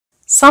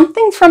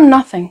Something from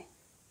Nothing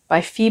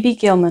by Phoebe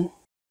Gilman.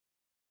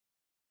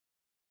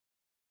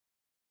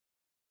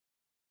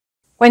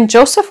 When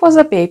Joseph was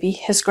a baby,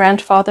 his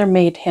grandfather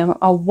made him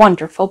a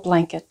wonderful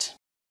blanket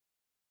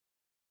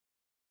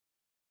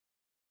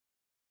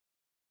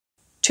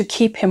to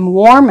keep him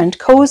warm and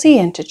cozy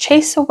and to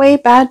chase away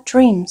bad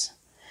dreams.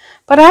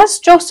 But as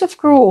Joseph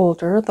grew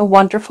older, the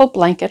wonderful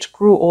blanket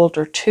grew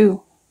older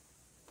too.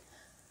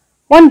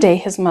 One day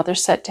his mother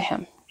said to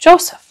him,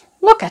 "Joseph,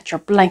 look at your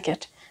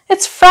blanket.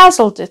 It's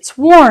frazzled, it's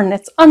worn,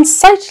 it's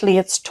unsightly,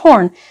 it's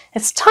torn.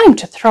 It's time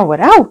to throw it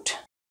out."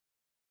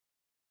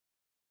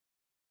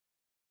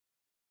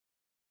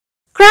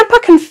 "Grandpa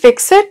can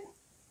fix it,"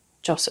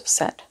 Joseph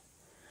said.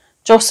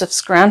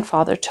 Joseph's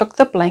grandfather took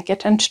the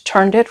blanket and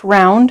turned it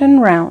round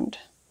and round.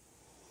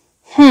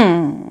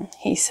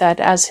 He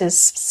said as his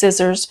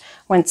scissors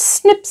went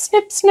snip,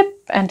 snip,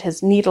 snip, and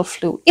his needle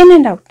flew in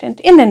and out and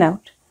in and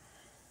out.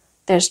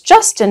 "There's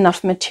just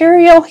enough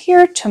material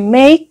here to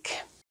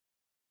make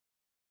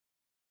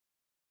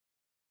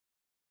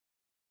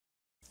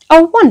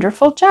a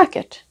wonderful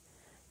jacket."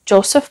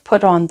 Joseph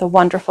put on the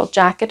wonderful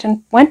jacket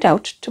and went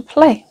out to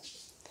play.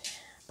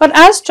 But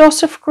as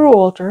Joseph grew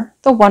older,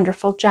 the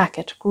wonderful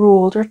jacket grew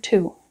older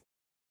too.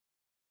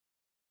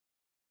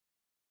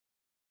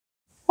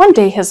 One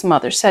day his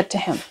mother said to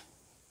him,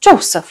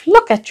 "Joseph,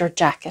 look at your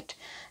jacket.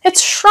 It's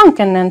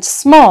shrunken and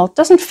small,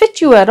 doesn't fit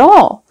you at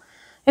all.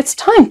 It's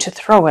time to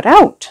throw it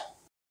out."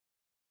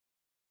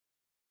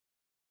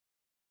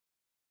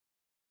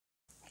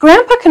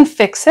 "Grandpa can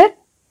fix it,"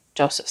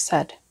 Joseph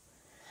said.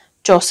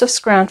 Joseph's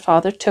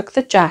grandfather took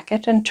the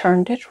jacket and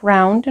turned it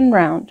round and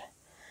round.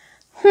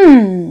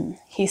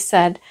 He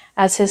said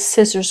as his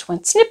scissors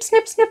went snip,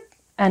 snip, snip,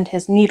 and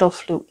his needle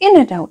flew in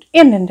and out,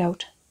 in and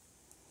out.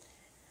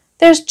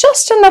 "There's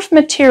just enough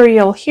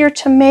material here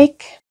to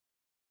make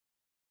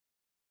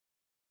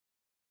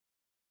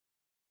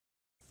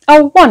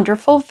a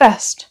wonderful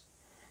vest."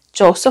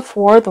 Joseph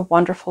wore the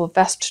wonderful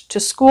vest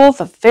to school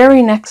the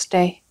very next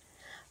day.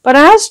 But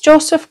as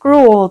Joseph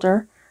grew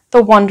older,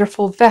 the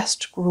wonderful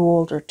vest grew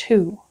older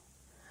too.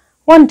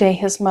 One day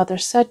his mother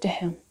said to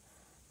him,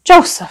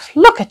 "Joseph,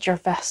 look at your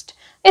vest.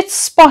 It's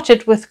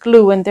spotted with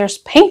glue and there's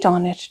paint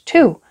on it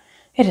too.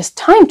 It is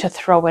time to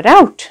throw it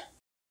out."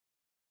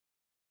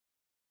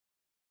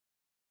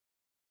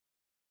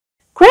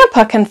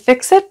 "Grandpa can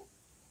fix it,"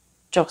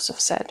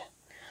 Joseph said.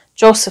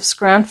 Joseph's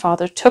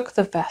grandfather took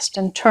the vest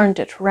and turned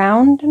it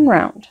round and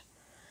round.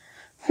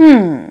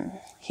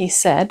 He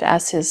said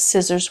as his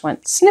scissors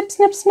went snip,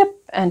 snip,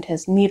 snip, and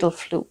his needle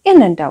flew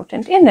in and out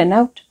and in and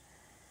out.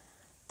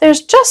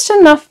 "There's just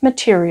enough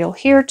material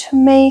here to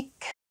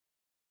make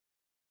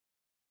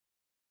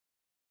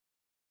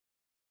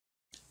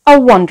a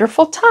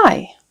wonderful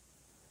tie."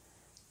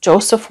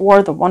 Joseph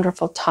wore the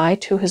wonderful tie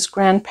to his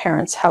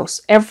grandparents'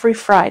 house every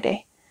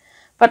Friday.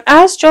 But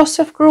as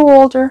Joseph grew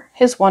older,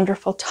 his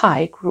wonderful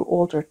tie grew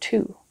older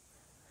too.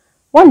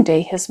 One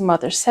day his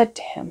mother said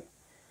to him,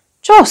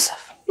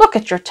 "Joseph, look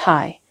at your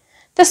tie.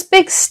 This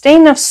big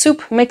stain of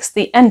soup makes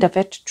the end of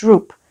it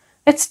droop.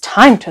 It's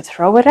time to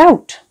throw it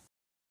out."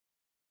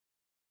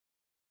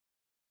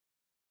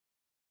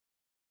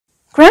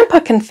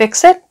 "Grandpa can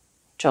fix it,"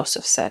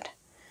 Joseph said.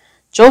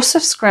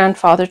 Joseph's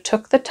grandfather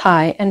took the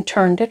tie and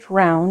turned it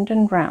round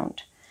and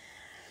round.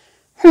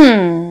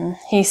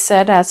 He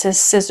said as his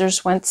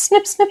scissors went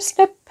snip, snip,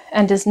 snip,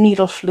 and his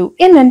needle flew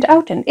in and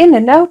out and in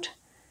and out.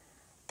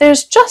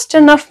 "There's just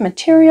enough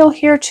material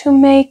here to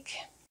make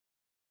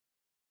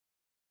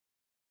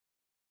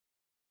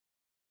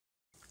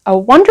a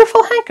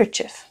wonderful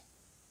handkerchief."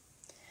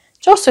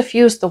 Joseph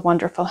used the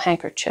wonderful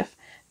handkerchief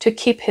to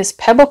keep his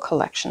pebble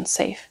collection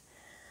safe.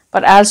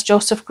 But as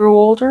Joseph grew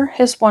older,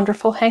 his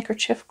wonderful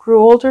handkerchief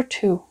grew older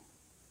too.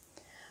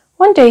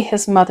 One day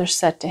his mother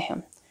said to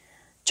him,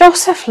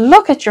 "Joseph,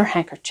 look at your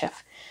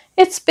handkerchief.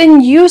 It's been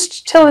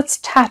used till it's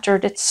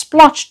tattered, it's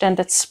splotched and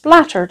it's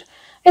splattered.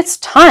 It's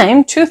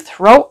time to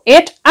throw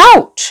it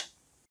out."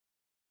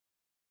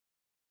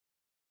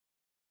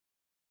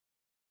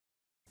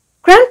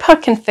 "Grandpa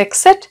can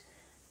fix it,"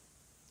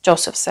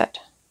 Joseph said.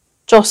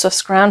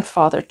 Joseph's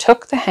grandfather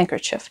took the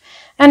handkerchief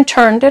and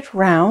turned it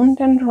round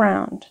and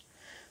round.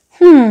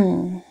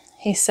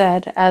 He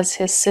said as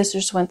his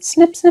scissors went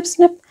snip, snip,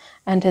 snip,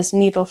 and his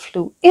needle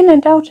flew in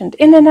and out and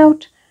in and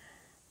out.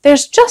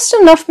 "There's just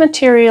enough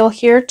material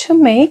here to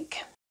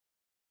make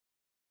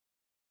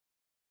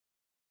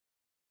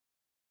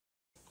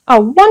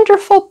a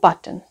wonderful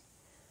button."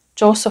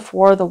 Joseph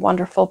wore the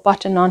wonderful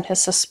button on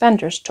his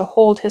suspenders to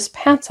hold his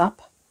pants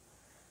up.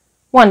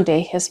 One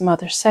day his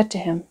mother said to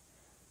him,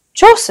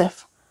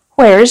 "Joseph,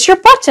 where is your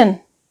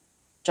button?"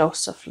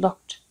 Joseph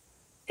looked.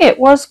 It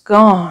was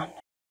gone.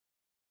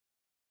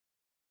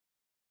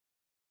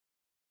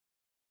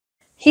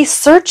 He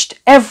searched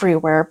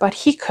everywhere, but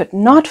he could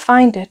not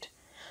find it.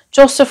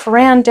 Joseph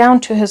ran down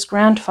to his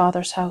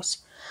grandfather's house.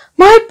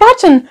 "My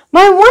button,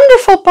 my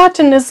wonderful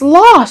button is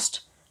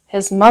lost!"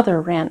 His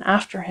mother ran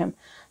after him.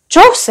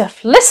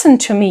 "Joseph, listen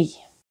to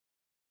me."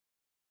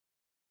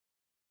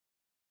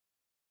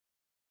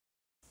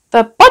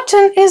 The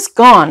button is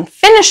gone,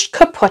 finished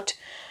kaput.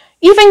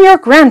 Even your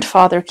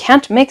grandfather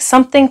can't make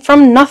something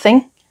from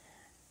nothing.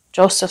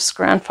 Joseph's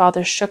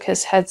grandfather shook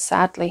his head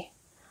sadly.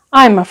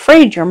 I'm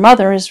afraid your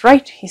mother is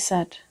right, he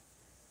said.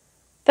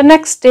 The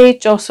next day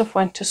Joseph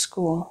went to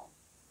school.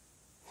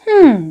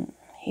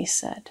 He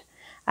said,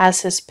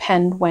 as his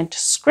pen went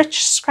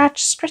scritch,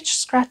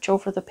 scratch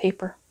over the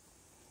paper.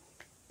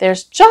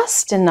 There's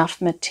just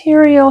enough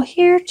material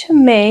here to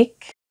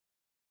make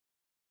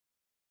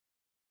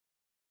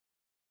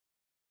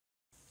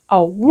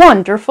a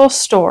wonderful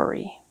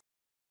story.